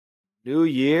New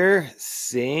year,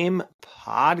 same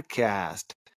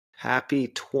podcast. Happy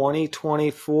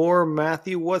 2024.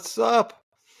 Matthew, what's up?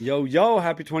 Yo,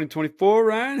 happy 2024,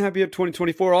 Ryan. Happy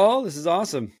 2024 all. This is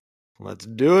awesome. Let's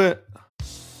do it.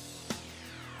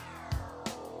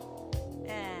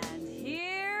 And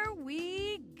here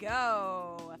we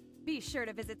go. Be sure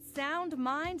to visit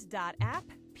soundmind.app,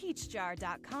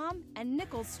 peachjar.com, and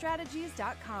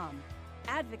nicholsstrategies.com.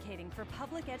 Advocating for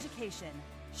public education,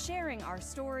 sharing our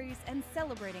stories, and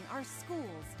celebrating our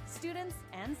schools, students,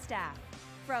 and staff.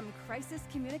 From crisis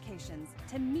communications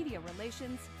to media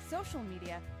relations, social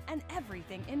media, and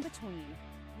everything in between.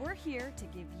 We're here to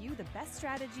give you the best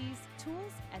strategies,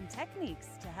 tools, and techniques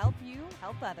to help you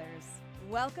help others.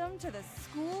 Welcome to the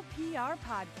School PR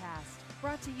Podcast,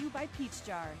 brought to you by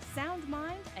Peachjar,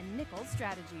 SoundMind, and Nichols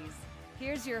Strategies.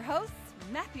 Here's your hosts,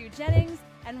 Matthew Jennings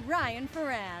and Ryan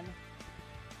Ferran.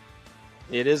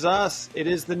 It is us. It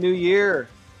is the new year.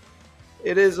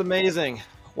 It is amazing.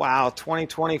 Wow,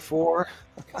 2024.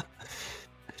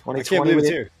 2020, I can't believe it's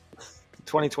here.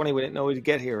 2020, we didn't know we'd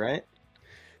get here, right?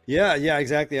 Yeah,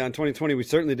 exactly. On 2020, we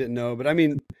certainly didn't know. But I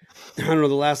mean, I don't know,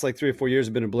 the last 3 or 4 years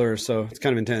have been a blur, so it's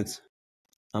kind of intense.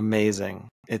 Amazing.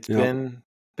 It's been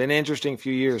an interesting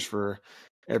few years for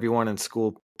everyone in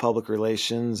school, public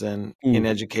relations, and in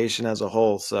education as a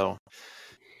whole. So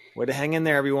way to hang in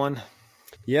there, everyone.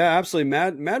 Yeah, absolutely.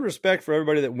 Mad respect for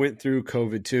everybody that went through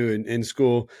COVID too in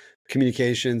school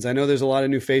communications. I know there's a lot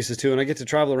of new faces too, and I get to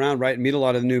travel around, right, and meet a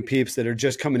lot of the new peeps that are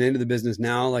just coming into the business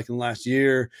now, like in the last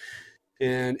year.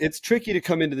 And it's tricky to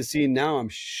come into the scene now, I'm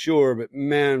sure, but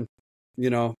man,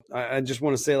 you know, I just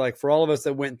want to say, like, for all of us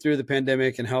that went through the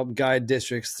pandemic and helped guide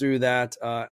districts through that,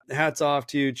 hats off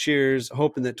to you. Cheers.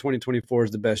 Hoping that 2024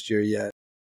 is the best year yet.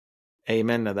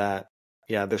 Amen to that.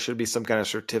 Yeah, there should be some kind of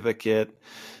certificate.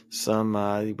 We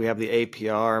have the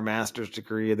APR master's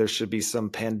degree. There should be some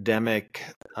pandemic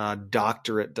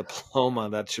doctorate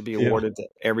diploma that should be awarded to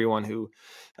everyone who,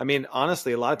 I mean,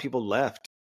 honestly, a lot of people left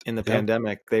in the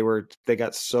pandemic. They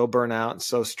got so burnt out and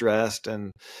so stressed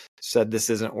and said this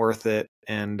isn't worth it.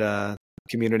 And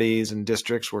communities and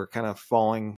districts were kind of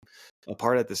falling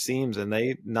apart at the seams,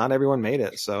 and not everyone made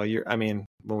it. So when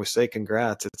we say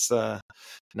congrats, it's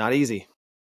not easy.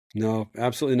 No,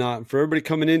 absolutely not. For everybody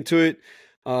coming into it,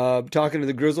 talking to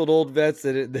the grizzled old vets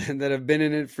that have been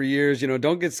in it for years,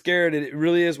 don't get scared. It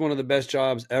really is one of the best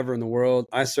jobs ever in the world.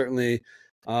 I certainly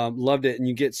loved it, and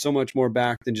you get so much more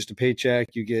back than just a paycheck.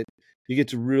 You get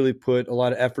to really put a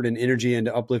lot of effort and energy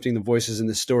into uplifting the voices and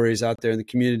the stories out there in the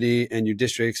community and your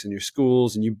districts and your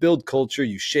schools, and you build culture,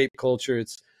 you shape culture.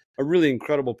 It's a really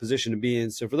incredible position to be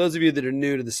in. So for those of you that are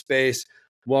new to the space,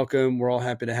 welcome. We're all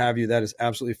happy to have you. That is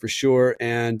absolutely for sure.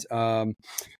 And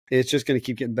it's just going to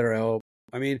keep getting better, I hope.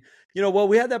 I mean,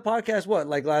 we had that podcast,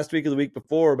 last week or the week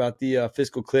before about the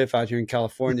fiscal cliff out here in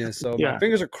California. So my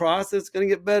fingers are crossed it's going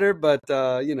to get better. But,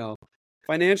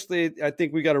 financially, I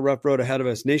think we got a rough road ahead of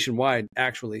us nationwide,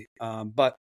 actually. We're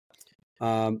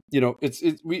going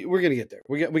to get there.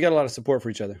 We got a lot of support for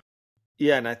each other.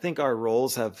 Yeah. And I think our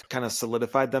roles have kind of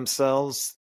solidified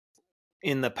themselves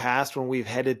in the past when we've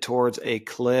headed towards a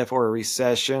cliff or a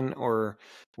recession or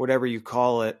whatever you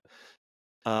call it.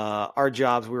 Our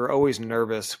jobs, we were always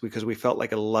nervous because we felt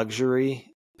like a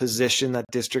luxury position that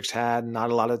districts had. Not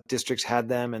a lot of districts had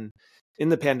them. And in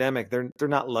the pandemic, they're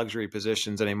not luxury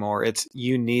positions anymore. It's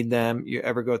you need them. You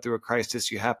ever go through a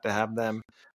crisis, you have to have them.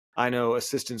 I know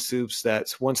assistant soups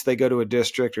that once they go to a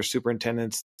district or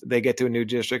superintendents, they get to a new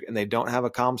district and they don't have a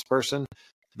comms person.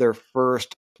 Their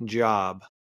first job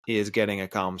is getting a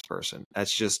comms person.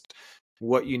 That's just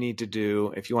what you need to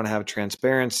do if you want to have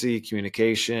transparency,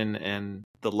 communication, and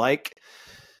the like.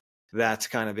 That's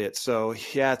kind of it. So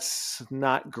yeah, it's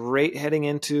not great heading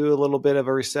into a little bit of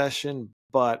a recession,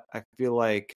 but I feel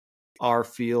like our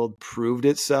field proved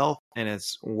itself and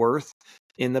its worth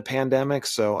in the pandemic.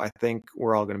 So I think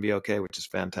we're all going to be okay, which is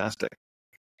fantastic.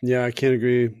 Yeah, I can't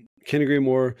agree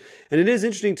more. And it is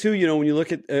interesting too, when you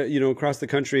look at, across the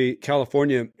country,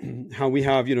 California, how we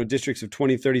have, districts of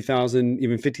 20, 30,000,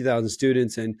 even 50,000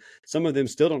 students, and some of them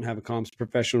still don't have a comms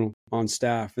professional on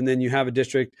staff. And then you have a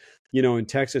district, in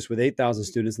Texas with 8,000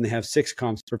 students, and they have 6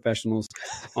 comms professionals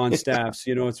on staff.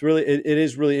 So, it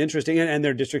is really interesting, and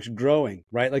their district's growing,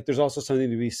 right? Like there's also something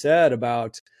to be said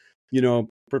about,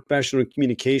 professional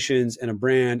communications and a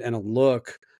brand and a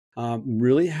look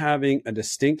really having a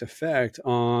distinct effect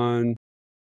on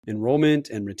enrollment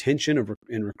and retention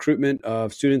and recruitment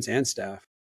of students and staff.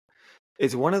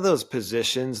 It's one of those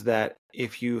positions that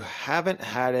if you haven't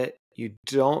had it, you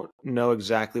don't know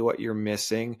exactly what you're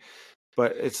missing.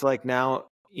 But it's like now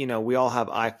we all have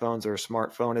iPhones or a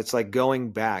smartphone. It's like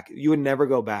going back. You would never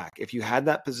go back. If you had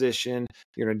that position,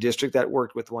 you're in a district that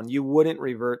worked with one, you wouldn't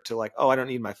revert to like, oh, I don't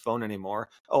need my phone anymore.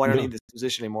 Oh, I don't need this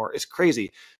position anymore. It's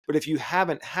crazy. But if you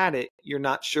haven't had it, you're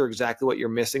not sure exactly what you're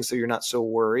missing. So you're not so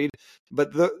worried.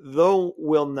 But though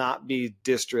will not be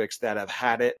districts that have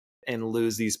had it and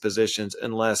lose these positions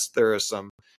unless there are some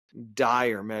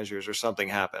dire measures or something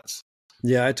happens.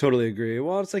 Yeah, I totally agree.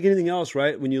 Well, it's like anything else,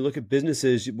 right? When you look at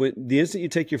businesses, the instant you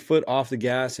take your foot off the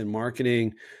gas in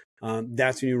marketing,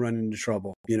 that's when you run into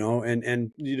trouble,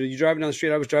 and you're driving down the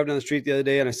street. I was driving down the street the other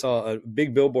day and I saw a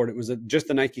big billboard. It was just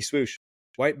the Nike swoosh,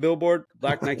 white billboard,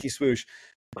 black Nike swoosh.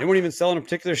 They weren't even selling a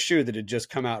particular shoe that had just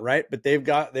come out, right? But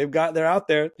they're out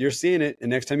there. You're seeing it.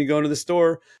 And next time you go into the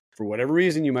store, for whatever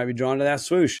reason, you might be drawn to that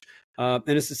swoosh. And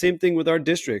it's the same thing with our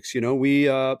districts. We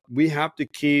have to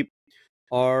keep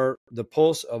the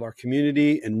pulse of our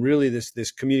community, and really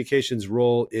this communications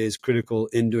role is critical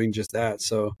in doing just that.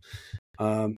 So,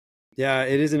 yeah,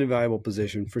 it is an invaluable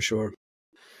position for sure.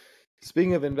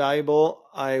 Speaking of invaluable,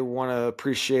 I want to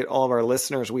appreciate all of our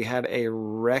listeners. We had a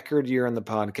record year in the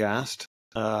podcast.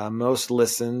 Most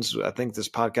listens. I think this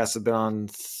podcast has been on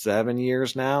 7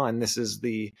 years now, and this is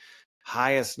the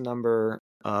highest number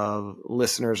of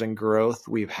listeners and growth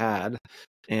we've had.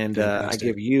 And I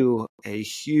give you a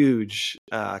huge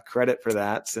credit for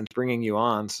that since bringing you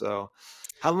on. So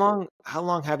how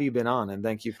long have you been on? And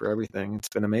thank you for everything. It's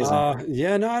been amazing.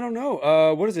 Yeah, no, I don't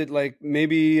know. What is it, like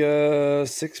maybe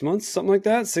 6 months, something like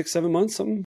that? 6-7 months,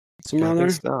 something around there?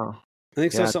 I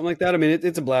think so, something like that. I mean,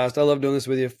 it's a blast. I love doing this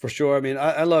with you for sure. I mean,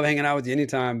 I love hanging out with you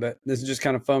anytime, but this is just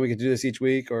kind of fun. We can do this each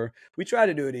week, or we try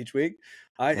to do it each week.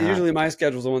 Usually my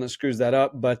schedule's the one that screws that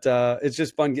up, but it's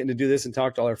just fun getting to do this and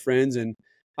talk to all our friends. And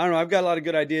I don't know, I've got a lot of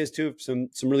good ideas too, some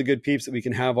really good peeps that we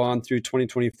can have on through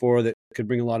 2024 that could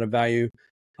bring a lot of value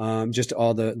just to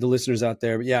all the listeners out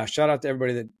there. But yeah, shout out to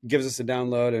everybody that gives us a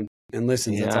download and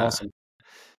listens. Yeah. That's awesome.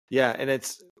 Yeah,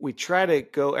 and we try to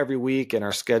go every week, and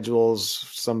our schedules,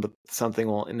 something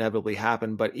will inevitably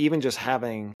happen. But even just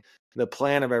having the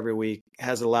plan of every week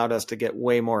has allowed us to get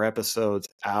way more episodes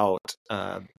out,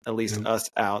 at least us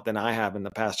out, than I have in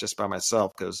the past just by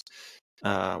myself. Because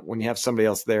when you have somebody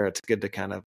else there, it's good to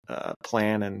kind of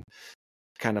plan and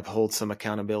kind of hold some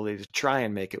accountability to try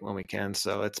and make it when we can.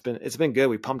 So it's been good.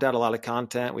 We pumped out a lot of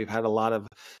content. We've had a lot of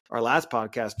our last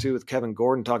podcast too with Kevin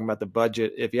Gordon talking about the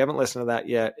budget. If you haven't listened to that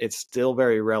yet, it's still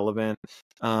very relevant.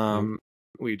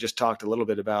 We just talked a little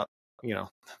bit about,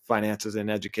 finances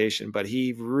and education, but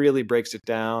he really breaks it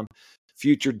down.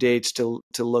 Future dates to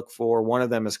look for. One of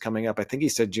them is coming up. I think he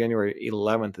said January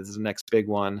 11th is the next big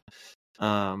one.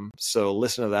 So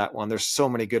listen to that one. There's so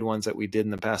many good ones that we did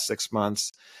in the past 6 months.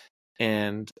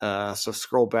 And so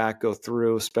scroll back, go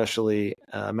through, especially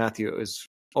Matthew is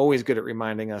always good at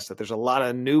reminding us that there's a lot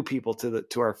of new people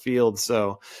to our field.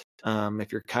 So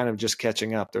if you're kind of just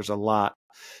catching up, there's a lot.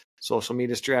 Social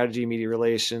media strategy, media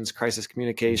relations, crisis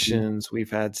communications. Mm-hmm.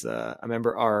 We've had, I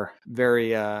remember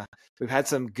we've had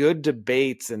some good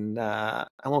debates, and I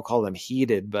won't call them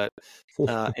heated, but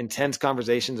intense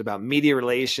conversations about media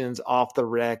relations, off the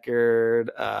record,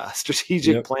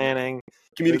 strategic planning.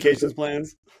 Communications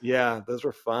plans. Yeah, those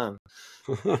were fun.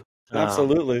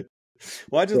 Absolutely.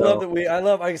 Well, I just love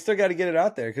that I still got to get it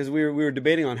out there, because we were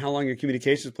debating on how long your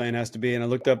communications plan has to be. And I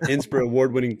looked up NSPRA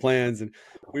award-winning plans, and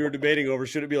we were debating over,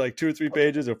 should it be like 2 or 3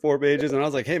 pages or 4 pages? And I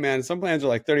was like, hey man, some plans are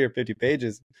like 30 or 50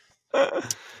 pages.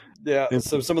 Yeah.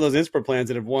 So some of those NSPRA plans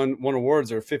that have won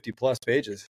awards are 50 plus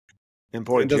pages. And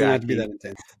poor it doesn't Jackie, have to be that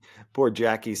intense. Poor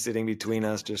Jackie sitting between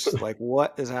us, just like,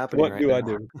 what is happening? What do I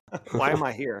do? Why am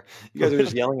I here? You guys are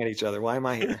just yelling at each other. Why am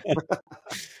I here?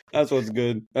 That's what's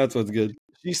good.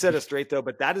 You said it straight though,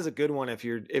 but that is a good one. If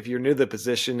you're new to the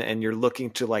position and you're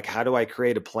looking to like, how do I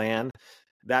create a plan?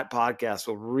 That podcast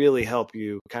will really help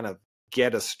you kind of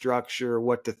get a structure,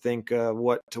 what to think of,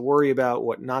 what to worry about,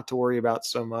 what not to worry about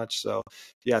so much. So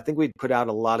yeah, I think we put out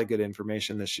a lot of good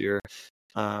information this year.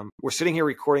 We're sitting here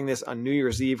recording this on New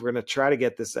Year's Eve. We're going to try to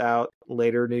get this out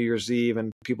later New Year's Eve,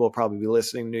 and people will probably be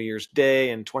listening New Year's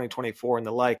Day and 2024 and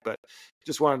the like, but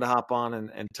just wanted to hop on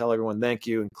and tell everyone thank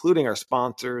you, including our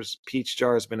sponsors. Peach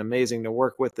Jar has been amazing to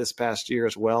work with this past year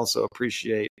as well, so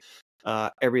appreciate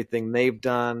everything they've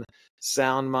done.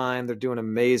 SoundMind, they're doing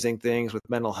amazing things with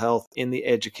mental health in the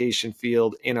education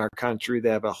field in our country. They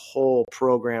have a whole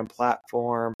program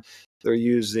platform. They're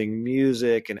using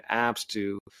music and apps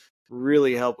to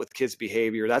really help with kids'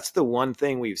 behavior. That's the one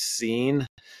thing we've seen,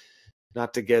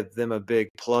 not to give them a big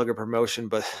plug or promotion,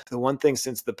 but the one thing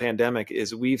since the pandemic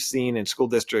is we've seen in school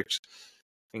districts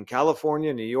in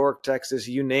California, New York, Texas,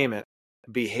 you name it,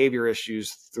 behavior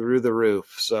issues through the roof.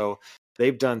 So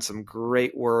they've done some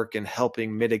great work in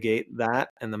helping mitigate that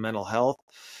and the mental health.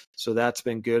 So that's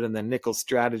been good. And then Nichols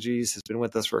Strategies has been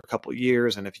with us for a couple of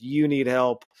years. And if you need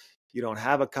help, you don't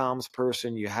have a comms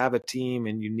person, you have a team,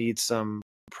 and you need some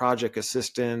project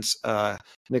assistance,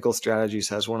 Nichols Strategies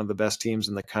has one of the best teams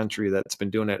in the country that's been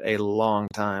doing it a long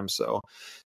time. So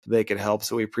they could help.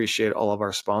 So we appreciate all of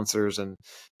our sponsors. And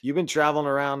you've been traveling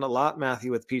around a lot,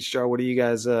 Matthew, with Peach Jar. What have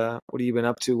you been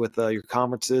up to with your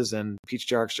conferences and Peach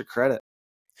Jar Extra Credit?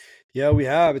 Yeah, we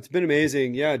have. It's been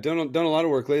amazing. Yeah, done a lot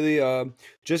of work lately.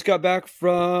 Just got back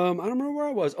from, I don't remember where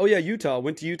I was. Oh yeah, Utah.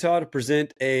 Went to Utah to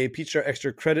present a Peach Jar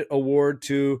Extra Credit Award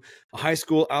to a high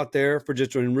school out there for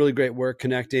just doing really great work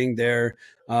connecting their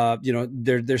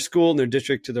school and their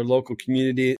district to their local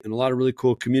community, and a lot of really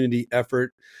cool community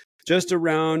effort just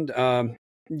around.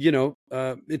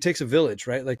 It takes a village,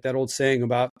 right? Like that old saying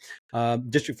about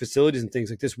district facilities and things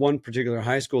like this. One particular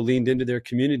high school leaned into their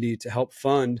community to help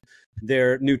fund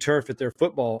their new turf at their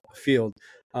football field.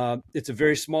 It's a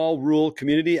very small rural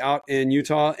community out in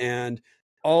Utah, and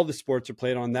all the sports are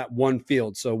played on that one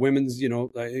field. So women's,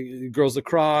 girls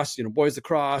lacrosse, boys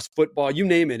lacrosse, football, you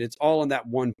name it. It's all on that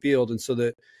one field. And so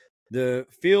the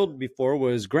field before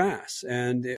was grass,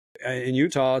 and in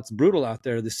Utah, it's brutal out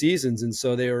there, the seasons. And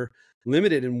so they were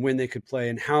limited in when they could play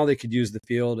and how they could use the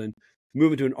field, and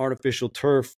moving to an artificial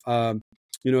turf,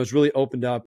 it's really opened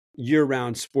up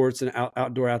year-round sports and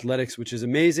outdoor athletics, which is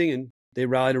amazing. And they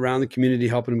rallied around the community,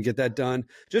 helping them get that done.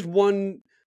 Just one,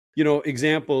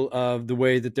 example of the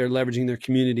way that they're leveraging their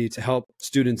community to help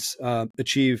students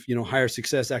achieve, higher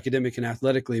success academic and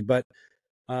athletically. But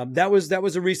that was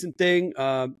a recent thing.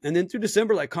 And then through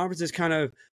December, like conferences kind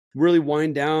of really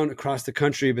wind down across the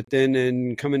country. But then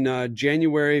in coming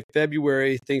January,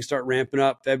 February, things start ramping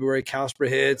up. February, CalSPRA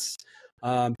hits,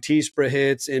 TSPRA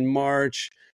hits in March.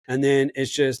 And then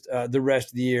it's just the rest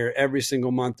of the year. Every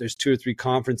single month, there's 2 or 3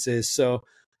 conferences. So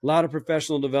a lot of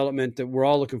professional development that we're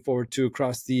all looking forward to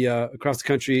across the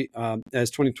country as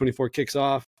 2024 kicks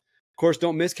off. Of course,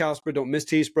 don't miss CalSPRA, don't miss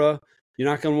TSPRA. You're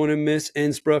not going to want to miss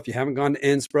NSPRA if you haven't gone to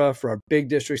NSPRA for our big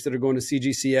districts that are going to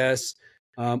CGCS.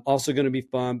 Also going to be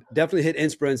fun. Definitely hit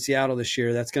NSPRA in Seattle this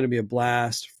year. That's going to be a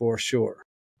blast for sure.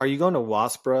 Are you going to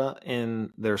WASPRA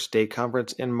in their state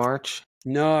conference in March?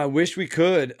 No, I wish we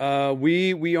could.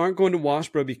 We aren't going to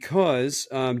WASPRA because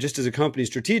just as a company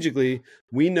strategically,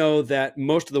 we know that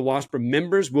most of the WASPRA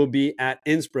members will be at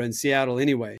NSPRA in Seattle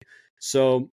anyway.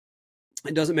 So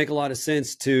it doesn't make a lot of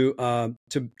sense to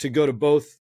go to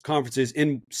both conferences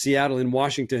in Seattle and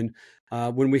Washington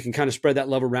when we can kind of spread that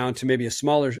love around to maybe a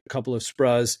smaller couple of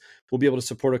SPRAs. We'll be able to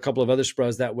support a couple of other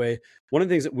SPRAs that way. One of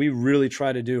the things that we really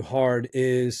try to do hard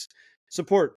is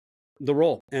support the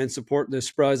role and support the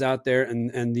SPRAs out there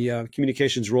and the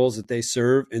communications roles that they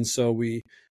serve. And so we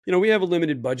have a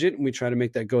limited budget, and we try to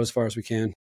make that go as far as we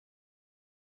can.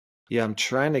 Yeah, I'm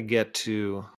trying to get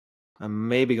to, I'm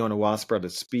maybe going to WASPRA to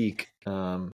speak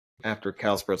after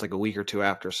CalSPRA. It's like a week or 2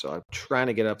 after. So I'm trying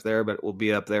to get up there, but we'll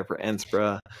be up there for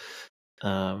NSPRA.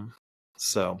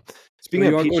 So speaking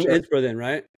of, you are going to NSPRA then,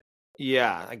 right?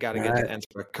 Yeah, I got to get to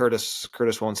NSPRA.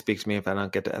 Curtis won't speak to me if I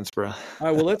don't get to NSPRA. All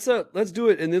right, well let's do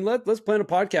it, and then let's plan a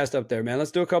podcast up there, man. Let's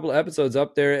do a couple of episodes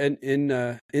up there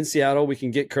in Seattle. We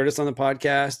can get Curtis on the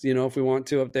podcast, if we want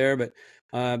to up there. But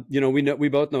we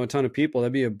both know a ton of people.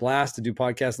 That'd be a blast to do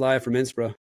podcast live from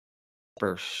NSPRA.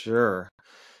 For sure.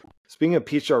 Speaking of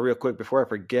Peach Jar, real quick before I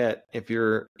forget, if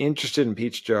you're interested in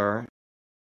Peach Jar,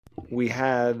 we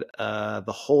had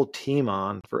the whole team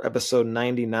on for episode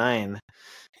 99.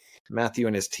 Matthew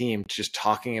and his team just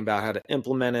talking about how to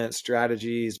implement it,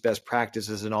 strategies, best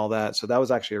practices, and all that. So that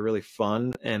was actually a really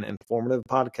fun and informative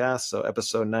podcast. So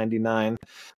episode 99, if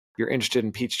you're interested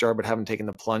in Peach Jar but haven't taken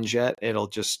the plunge yet,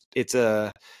 it's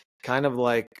a kind of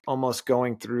like almost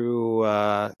going through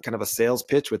kind of a sales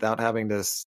pitch without having to,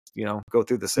 go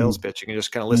through the sales pitch. You can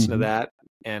just kind of listen to that.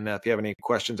 And if you have any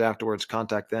questions afterwards,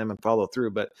 contact them and follow through.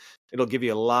 But it'll give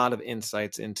you a lot of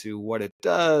insights into what it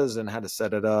does and how to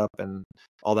set it up and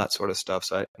all that sort of stuff.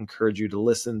 So I encourage you to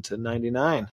listen to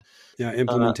 99. Yeah,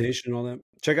 implementation and all that.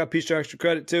 Check out Peach Jar Extra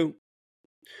Credit too.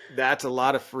 That's a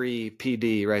lot of free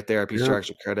PD right there, Peach Jar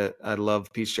Extra Credit. I love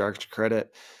Peach Jar Extra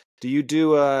Credit. Do you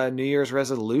do New Year's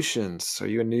resolutions? Are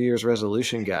you a New Year's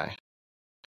resolution guy?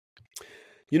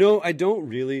 I don't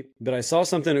really, but I saw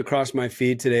something across my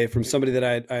feed today from somebody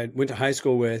that I went to high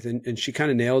school with, and she kind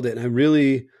of nailed it. And I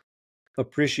really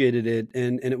appreciated it.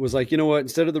 And it was like,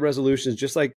 instead of the resolutions,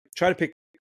 just like try to pick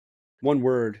one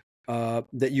word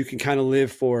that you can kind of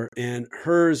live for. And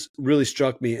hers really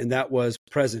struck me. And that was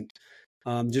present,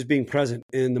 just being present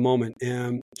in the moment.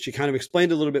 And she kind of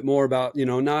explained a little bit more about,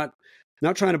 not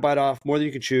not trying to bite off more than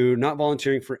you can chew, not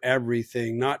volunteering for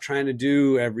everything, not trying to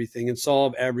do everything and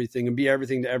solve everything and be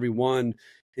everything to everyone.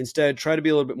 Instead, try to be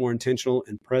a little bit more intentional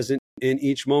and present in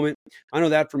each moment. I know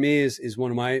that for me is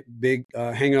one of my big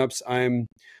hangups.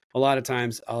 A lot of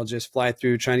times I'll just fly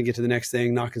through trying to get to the next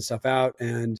thing, knocking stuff out.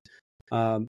 And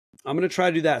I'm going to try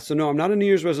to do that. So no, I'm not a New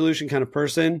Year's resolution kind of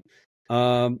person.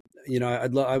 I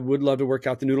would love to work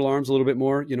out the noodle arms a little bit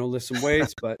more, lift some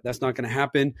weights, but that's not going to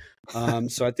happen.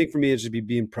 So I think for me, it's just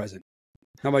being present.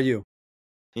 How about you?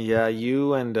 Yeah,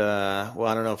 you and, well,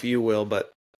 I don't know if you will,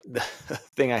 but the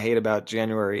thing I hate about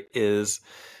January is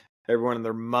everyone and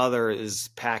their mother is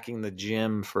packing the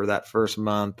gym for that first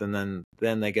month, and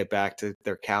then they get back to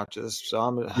their couches. So I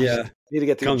need to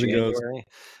get through January.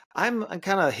 I'm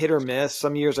kind of hit or miss.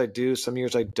 Some years I do, some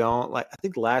years I don't. Like I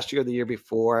think last year, the year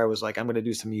before, I was like, I'm going to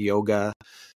do some yoga,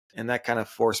 and that kind of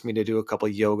forced me to do a couple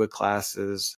of yoga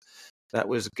classes. That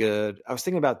was good. I was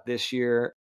thinking about this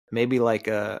year, maybe like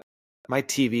my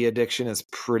TV addiction is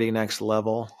pretty next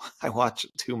level. I watch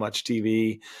too much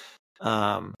TV.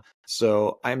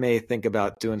 So I may think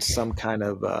about doing some kind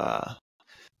of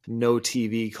no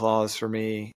TV clause for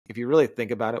me. If you really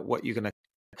think about it,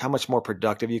 how much more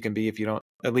productive you can be if you don't,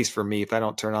 at least for me, if I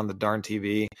don't turn on the darn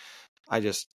TV.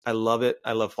 I love it.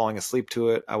 I love falling asleep to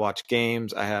it. I watch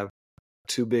games. I have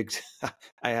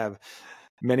I have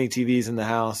many TVs in the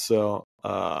house. So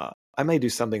I may do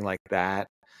something like that.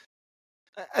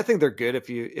 I think they're good if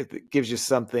it gives you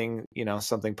something,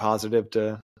 something positive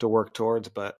to work towards.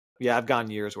 But yeah, I've gone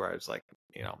years where I was like,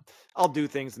 I'll do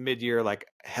things mid-year like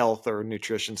health or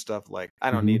nutrition stuff. Like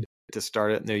I don't need to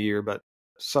start it in the year, but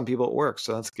some people it works,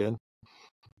 so that's good.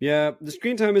 Yeah, the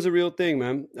screen time is a real thing,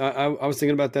 man. I was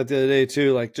thinking about that the other day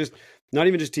too. Like just not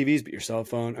even just TVs, but your cell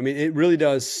phone. I mean, it really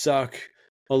does suck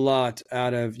a lot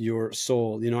out of your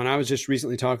soul, and I was just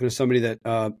recently talking to somebody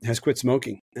that has quit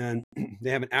smoking, and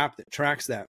they have an app that tracks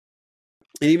that.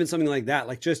 And even something like that,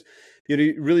 like just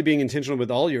really being intentional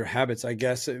with all your habits, I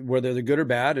guess, whether they're good or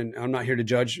bad. And I'm not here to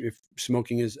judge if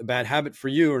smoking is a bad habit for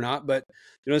you or not. But,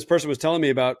 this person was telling me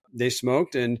about they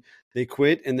smoked and they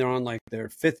quit and they're on like their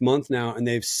 5th month now. And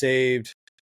they've saved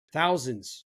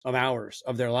thousands of hours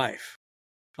of their life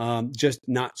just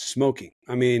not smoking.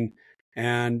 I mean,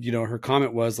 and, her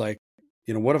comment was like,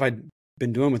 what have I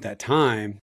been doing with that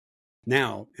time?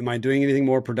 Now, am I doing anything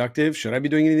more productive? Should I be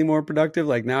doing anything more productive?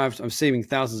 Like now I'm saving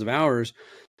thousands of hours.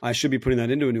 I should be putting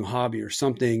that into a new hobby or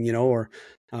something, so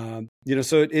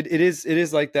it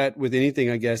is like that with anything,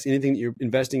 I guess, anything that you're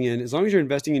investing in, as long as you're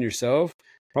investing in yourself,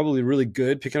 probably really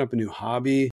good, picking up a new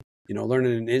hobby,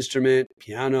 learning an instrument,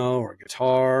 piano or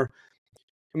guitar.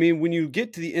 I mean, when you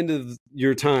get to the end of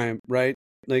your time, right?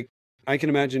 Like I can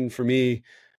imagine for me,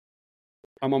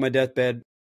 I'm on my deathbed.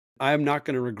 I'm not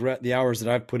going to regret the hours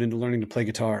that I've put into learning to play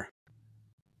guitar.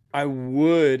 I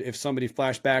would if somebody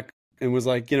flashed back and was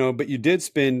like, but you did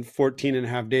spend 14 and a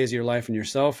half days of your life on your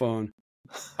cell phone.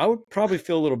 I would probably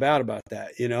feel a little bad about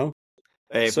that,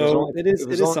 Hey, so it is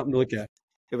something to look at.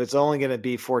 If it's only going to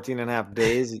be 14 and a half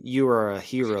days, you are a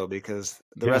hero because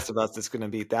the rest of us, it's going to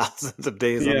be thousands of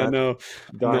days. Yeah, no,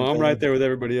 I'm right there with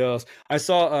everybody else. I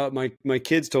saw my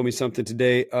kids told me something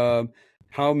today. How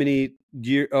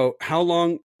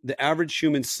long the average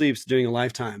human sleeps during a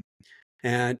lifetime.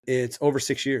 And it's over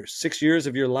 6 years. 6 years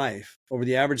of your life over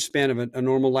the average span of a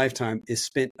normal lifetime is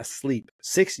spent asleep.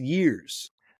 6 years.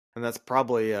 And that's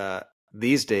probably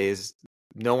these days,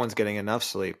 no one's getting enough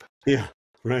sleep. Yeah,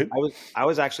 right. I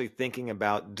was actually thinking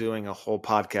about doing a whole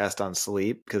podcast on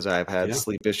sleep because I've had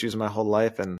sleep issues my whole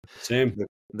life. And same.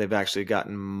 They've actually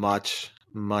gotten much,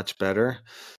 much better.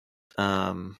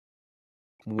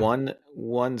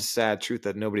 One sad truth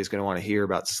that nobody's going to want to hear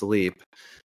about sleep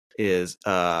is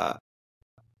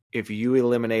if you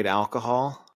eliminate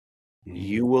alcohol,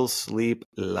 you will sleep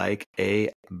like a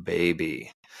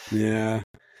baby. Yeah.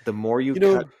 The more you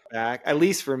cut back, at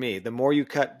least for me, the more you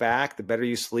cut back, the better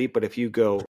you sleep. But if you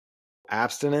go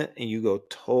abstinent and you go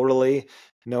totally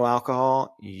no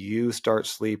alcohol, you start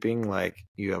sleeping like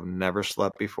you have never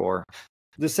slept before.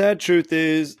 The sad truth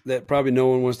is that probably no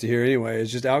one wants to hear anyway.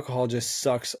 Is just alcohol just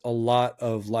sucks a lot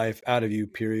of life out of you.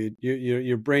 Period.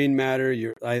 Your brain matter.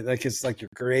 It's like your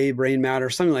gray brain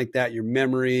matter, something like that. Your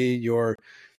memory, your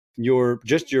the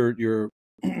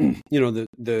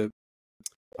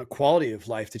quality of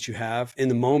life that you have in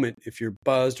the moment. If you're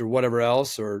buzzed or whatever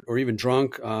else, or even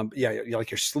drunk,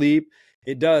 like your sleep.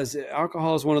 It does.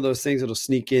 Alcohol is one of those things that'll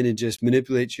sneak in and just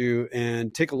manipulate you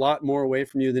and take a lot more away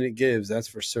from you than it gives. That's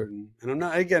for certain. And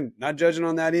I'm not judging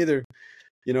on that either.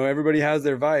 Everybody has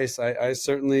their vice. I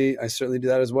certainly do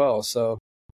that as well. So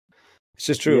it's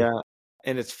just true. Yeah.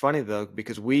 And it's funny though,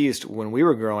 because when we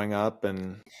were growing up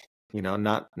and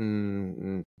not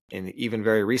in even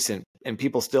very recent. And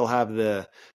people still have the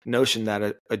notion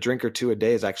that a drink or two a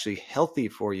day is actually healthy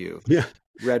for you. Yeah.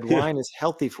 Red wine is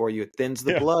healthy for you. It thins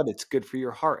the blood. It's good for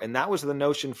your heart. And that was the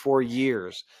notion for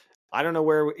years. I don't know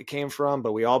where it came from,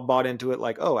 but we all bought into it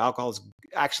like, oh, alcohol is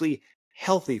actually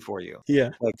healthy for you.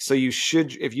 Yeah. Like, so you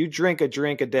should, if you drink a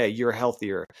drink a day, you're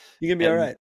healthier. You can be all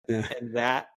right. Yeah. And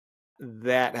that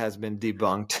has been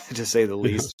debunked, to say the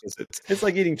least. It's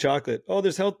like eating chocolate. Oh,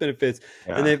 there's health benefits.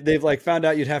 Yeah. And they've like found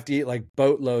out you'd have to eat like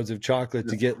boatloads of chocolate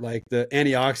to get like the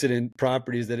antioxidant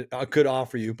properties that it could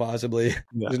offer you possibly.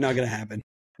 Yeah. It's not going to happen.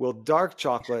 Well, dark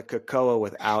chocolate, cocoa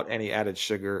without any added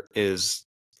sugar is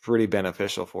pretty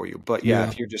beneficial for you. But yeah,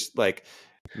 if you're just like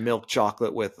milk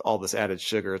chocolate with all this added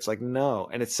sugar, it's like, no.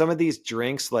 And it's some of these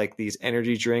drinks, like these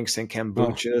energy drinks and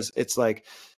kombuchas, it's like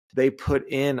they put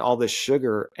in all this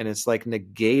sugar and it's like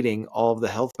negating all of the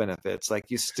health benefits. Like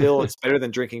it's better than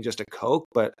drinking just a Coke,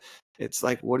 but it's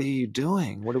like, what are you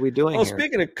doing? What are we doing here?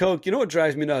 Speaking of Coke, you know what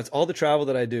drives me nuts? All the travel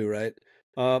that I do, right?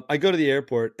 I go to the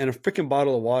airport and a freaking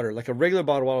bottle of water, like a regular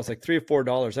bottle of water is like $3 or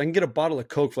 $4. I can get a bottle of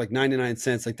Coke for like 99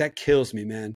 cents. Like that kills me,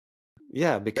 man.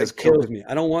 Yeah, because it kills me.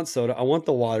 I don't want soda. I want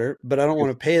the water, but I don't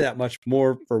want to pay that much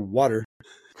more for water.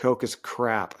 Coke is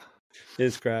crap. It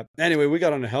is crap. Anyway, we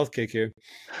got on a health kick here.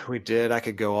 We did. I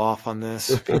could go off on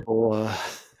this. People,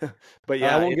 but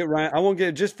yeah, I won't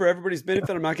get just for everybody's benefit.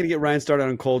 I'm not going to get Ryan started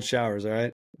on cold showers. All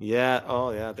right. Yeah.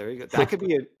 Oh, yeah. There you go.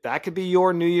 That could be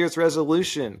your New Year's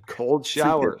resolution. Cold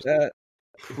showers.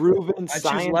 Proven science.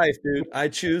 I choose life, dude. I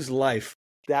choose life.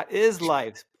 That is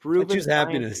life. Proven I choose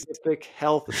happiness. Scientific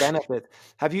health benefits.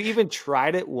 Have you even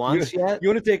tried it once yet? You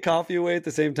want to take coffee away at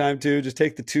the same time too? Just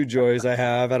take the two joys I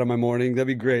have out of my morning. That'd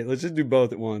be great. Let's just do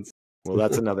both at once. Well,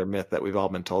 that's another myth that we've all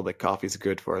been told that coffee's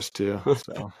good for us too.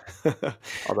 So,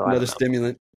 although another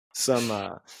stimulant.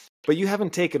 But you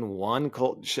haven't taken one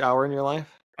cold shower in your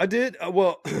life? I did.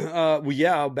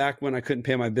 Yeah, back when I couldn't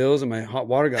pay my bills and my hot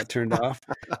water got turned off.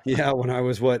 Yeah, when I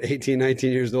was 18,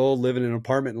 19 years old, living in an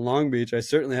apartment in Long Beach, I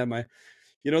certainly had my,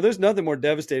 there's nothing more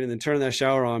devastating than turning that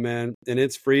shower on, man, and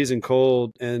it's freezing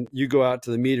cold, and you go out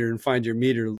to the meter and find your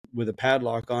meter with a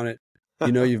padlock on it.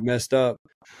 You've messed up.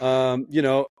 But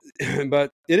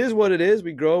it is what it is.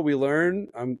 We grow, we learn.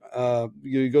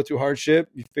 You go through hardship,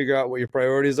 you figure out what your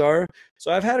priorities are.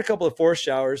 So I've had a couple of forced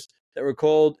showers that were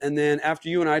cold. And then after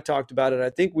you and I talked about it, I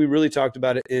think we really talked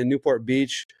about it in Newport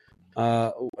Beach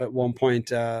at one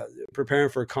point, preparing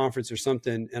for a conference or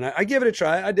something. And I gave it a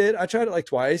try. I did. I tried it like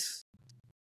twice.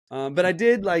 But I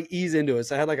did like ease into it.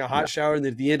 So I had like a hot shower, and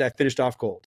then at the end I finished off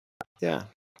cold. Yeah,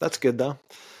 that's good though.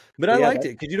 But I liked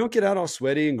it because you don't get out all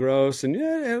sweaty and gross. And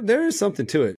there is something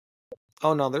to it.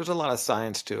 Oh, no, there's a lot of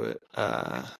science to it.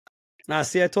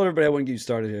 See, I told everybody I wouldn't get you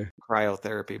started here.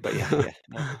 Cryotherapy, but yeah.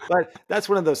 But that's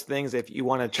one of those things. If you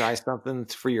want to try something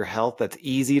for your health that's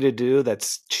easy to do,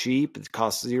 that's cheap, it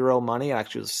costs zero money,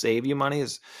 actually save you money,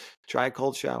 is try a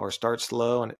cold shower. Start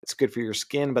slow, and it's good for your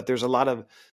skin. But there's a lot of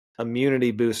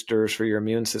immunity boosters for your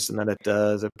immune system that it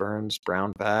does. It burns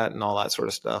brown fat and all that sort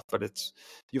of stuff. But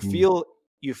you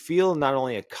feel not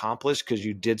only accomplished because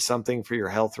you did something for your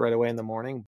health right away in the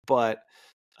morning, but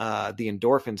the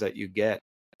endorphins that you get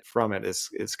from it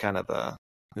is kind of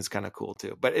cool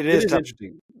too. But it is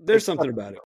interesting. There's something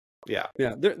about it.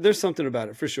 Yeah. There's something about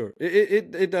it for sure.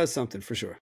 It does something for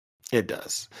sure. It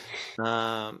does.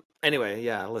 Anyway,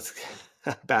 yeah. Let's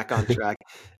back on track.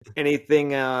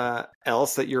 Anything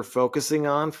else that you're focusing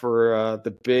on for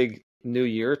the big new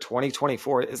year,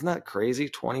 2024? Isn't that crazy?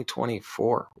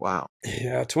 2024. Wow.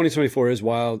 Yeah, 2024 is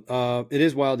wild. It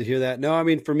is wild to hear that. No, I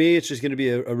mean, for me, it's just going to be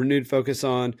a renewed focus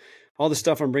on all the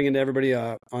stuff I'm bringing to everybody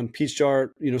on Peach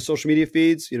Jar, social media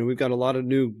feeds. We've got a lot of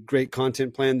new great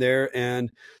content planned there,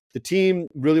 and the team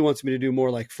really wants me to do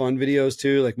more like fun videos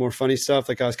too, like more funny stuff,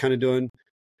 like I was kind of doing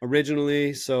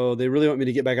originally. So they really want me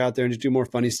to get back out there and just do more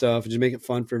funny stuff and just make it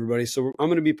fun for everybody. So I'm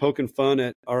going to be poking fun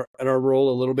at our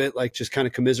role a little bit, like just kind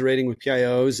of commiserating with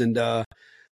PIOs, and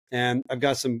I've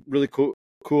got some really cool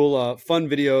fun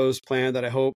videos planned that I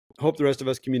hope the rest of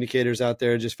us communicators out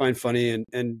there just find funny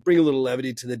and bring a little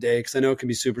levity to the day, because I know it can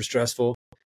be super stressful.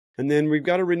 And then we've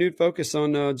got a renewed focus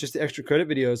on just the extra credit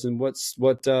videos and what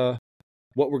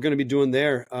we're going to be doing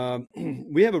there.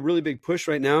 We have a really big push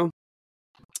right now.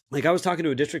 Like I was talking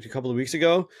to a district a couple of weeks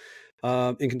ago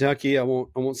in Kentucky. I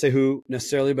won't say who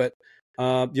necessarily, but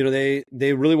they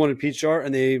really wanted Peach Jar,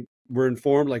 and they were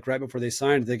informed like right before they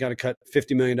signed, they got to cut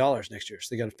 $50 million next year. So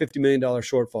they got a $50 million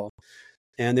shortfall,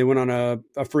 and they went on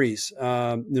a freeze.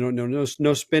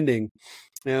 No spending.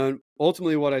 And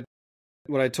ultimately what I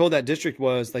what I told that district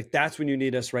was like, that's when you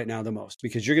need us right now the most,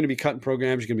 because you're going to be cutting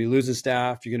programs, you're going to be losing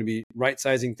staff, you're going to be right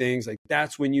sizing things. Like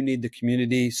that's when you need the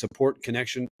community support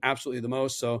connection absolutely the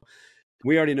most. So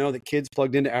we already know that kids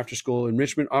plugged into after school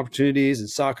enrichment opportunities and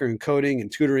soccer and coding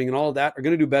and tutoring and all of that are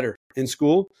going to do better in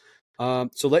school.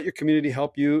 So let your community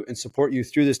help you and support you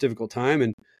through this difficult time.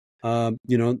 And,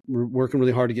 we're working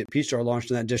really hard to get Peach Jar launched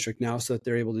in that district now so that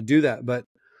they're able to do that. But,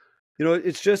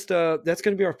 it's just, that's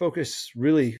going to be our focus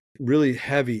really, really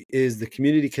heavy is the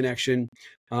community connection,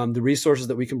 the resources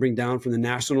that we can bring down from the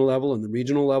national level and the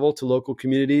regional level to local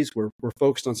communities. We're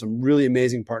focused on some really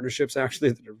amazing partnerships, actually,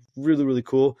 that are really, really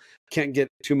cool. Can't get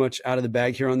too much out of the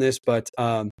bag here on this, but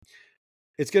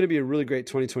it's going to be a really great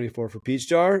 2024 for Peach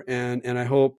Jar. And I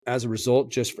hope as a result,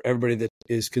 just for everybody that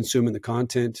is consuming the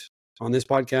content on this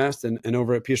podcast and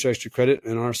over at Peach Jar Extra Credit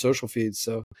and on our social feeds.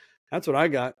 So that's what I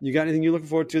got. You got anything you're looking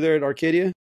forward to there at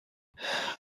Arcadia?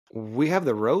 We have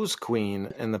the Rose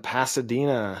Queen in the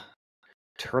Pasadena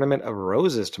Tournament of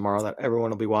Roses tomorrow that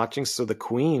everyone will be watching. So the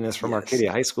Queen is from Arcadia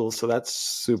High School. So that's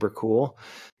super cool.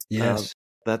 Yes.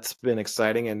 That's been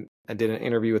exciting. And I did an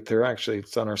interview with her. Actually,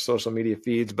 it's on our social media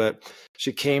feeds, but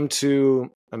she came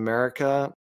to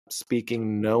America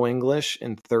speaking no English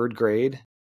in third grade.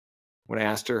 When I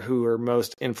asked her who her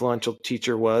most influential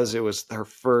teacher was, it was her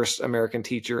first American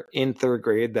teacher in third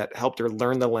grade that helped her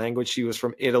learn the language. She was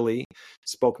from Italy,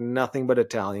 spoke nothing but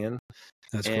Italian.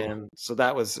 That's cool. So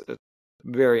that was a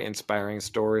very inspiring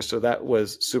story. So that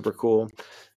was super cool.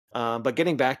 But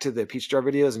getting back to the Peach Jar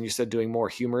videos, and you said doing more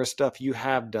humorous stuff, you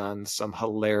have done some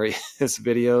hilarious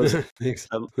videos. Thanks.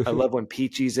 I love when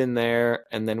Peachy's in there,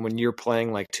 and then when you're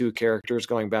playing like two characters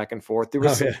going back and forth. There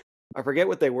was I forget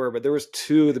what they were, but there was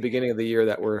two at the beginning of the year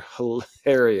that were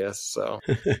hilarious. So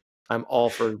I'm all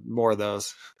for more of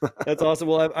those. That's awesome.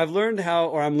 Well, I'm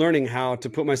learning how to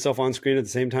put myself on screen at the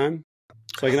same time,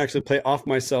 so I can actually play off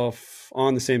myself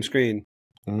on the same screen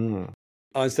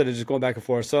instead of just going back and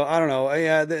forth. So I don't know.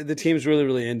 Yeah, the team's really,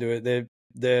 really into it.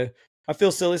 I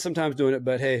feel silly sometimes doing it,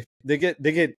 but hey, they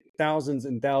get thousands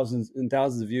and thousands and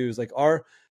thousands of views. Like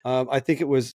I think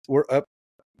we're up.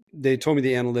 They told me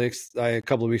the analytics a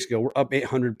couple of weeks ago. We're up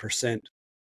 800%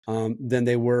 than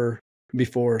they were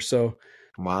before. So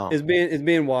wow, it's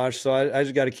being watched. So I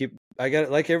just got to keep. I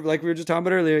got like we were just talking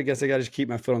about earlier. I guess I got to just keep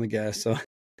my foot on the gas. So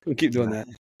we'll keep doing that.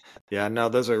 Yeah, no,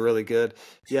 those are really good.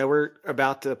 Yeah, we're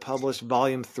about to publish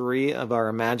volume 3 of our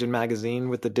Imagine magazine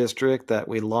with the district that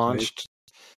we launched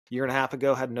a year and a half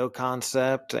ago. Had no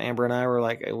concept. Amber and I were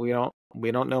like, we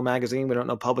don't know magazine, we don't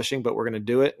know publishing, but we're going to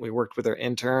do it. We worked with our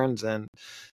interns, and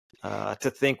to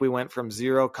think we went from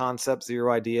zero concept,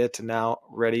 zero idea to now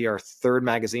ready our third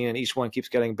magazine, and each one keeps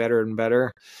getting better and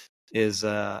better is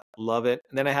love it.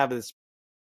 And then I have this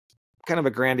kind of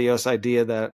a grandiose idea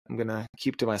that I'm going to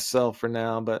keep to myself for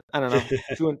now, but I don't know,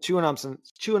 chewing on some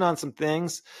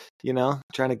things,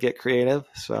 trying to get creative.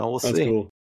 So we'll see. That's cool.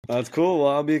 That's cool.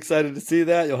 Well, I'll be excited to see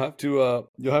that. You'll have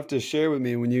to share with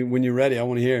me when you're ready. I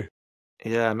want to hear.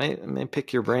 Yeah, I may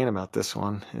pick your brain about this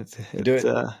one. It's an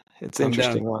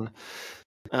interesting one.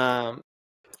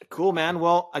 Cool, man.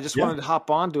 Well, I just wanted to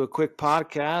hop on to a quick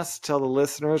podcast, tell the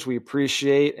listeners we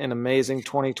appreciate an amazing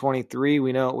 2023.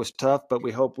 We know it was tough, but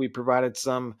we hope we provided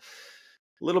some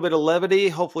little bit of levity,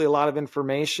 hopefully a lot of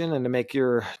information, and to make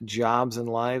your jobs and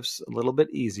lives a little bit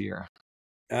easier.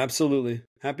 Absolutely.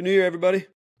 Happy New Year, everybody.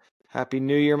 Happy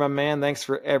New Year, my man. Thanks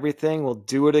for everything. We'll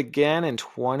do it again in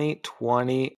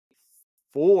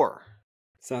 2024.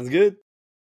 Sounds good.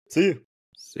 See you.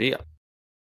 See ya.